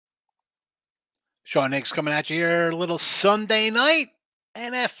Sean Higgs coming at you here, a little Sunday night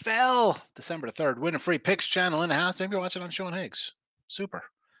NFL, December the 3rd. Winning free picks channel in the house. Maybe you're watching on Sean Higgs. Super.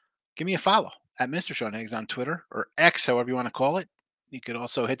 Give me a follow at Mr. Sean Higgs on Twitter or X, however you want to call it. You could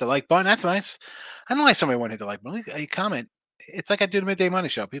also hit the like button. That's nice. I don't know why somebody won't hit the like button. At least a comment. It's like I do the Midday Money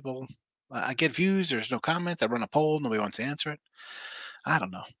Show. People, I get views. There's no comments. I run a poll. Nobody wants to answer it. I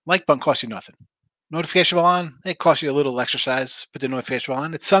don't know. Like button costs you nothing. Notification bell on. It costs you a little exercise. Put the notification bell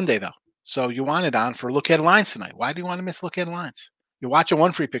on. It's Sunday though. So you want it on for Look Ahead Lines tonight. Why do you want to miss Look Ahead Lines? You're watching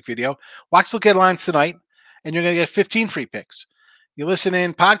one free pick video. Watch Look Ahead Lines tonight, and you're going to get 15 free picks. You listen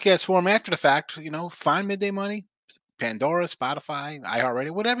in podcast form after the fact. Find Midday Money, Pandora, Spotify,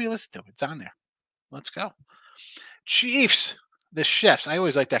 iHeartRadio, whatever you listen to. It's on there. Let's go. Chiefs, the chefs. I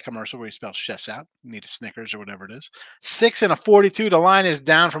always like that commercial where you spell chefs out. You need a Snickers or whatever it is. 6 and a 42. The line is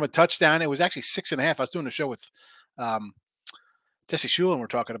down from a touchdown. It was actually 6.5. I was doing a show with Jesse Shulin. We're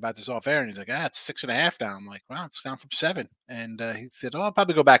talking about this off air, and he's like, it's 6.5 down. I'm like, wow, it's down from 7. And he said, I'll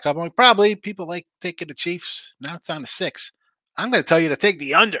probably go back up. I'm like, probably. People like taking the Chiefs. Now it's down to 6. I'm going to tell you to take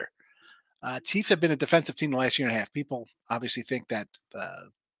the under. Chiefs have been a defensive team the last year and a half. People obviously think that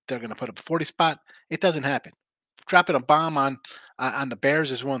they're going to put up a 40 spot. It doesn't happen. Dropping a bomb on the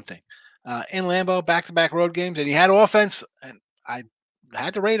Bears is one thing. In Lambeau, back-to-back road games, and he had offense. And I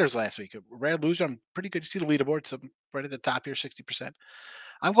had the Raiders last week. A rare loser. I'm pretty good. You see the leaderboard, so I'm right at the top here, 60%.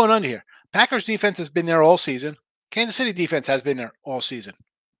 I'm going under here. Packers defense has been there all season. Kansas City defense has been there all season.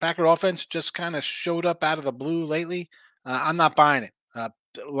 Packer offense just kind of showed up out of the blue lately. I'm not buying it.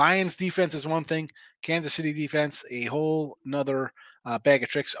 Lions defense is one thing. Kansas City defense, a whole nother bag of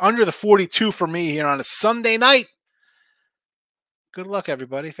tricks. Under the 42 for me here on a Sunday night. Good luck,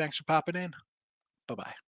 everybody. Thanks for popping in. Bye-bye.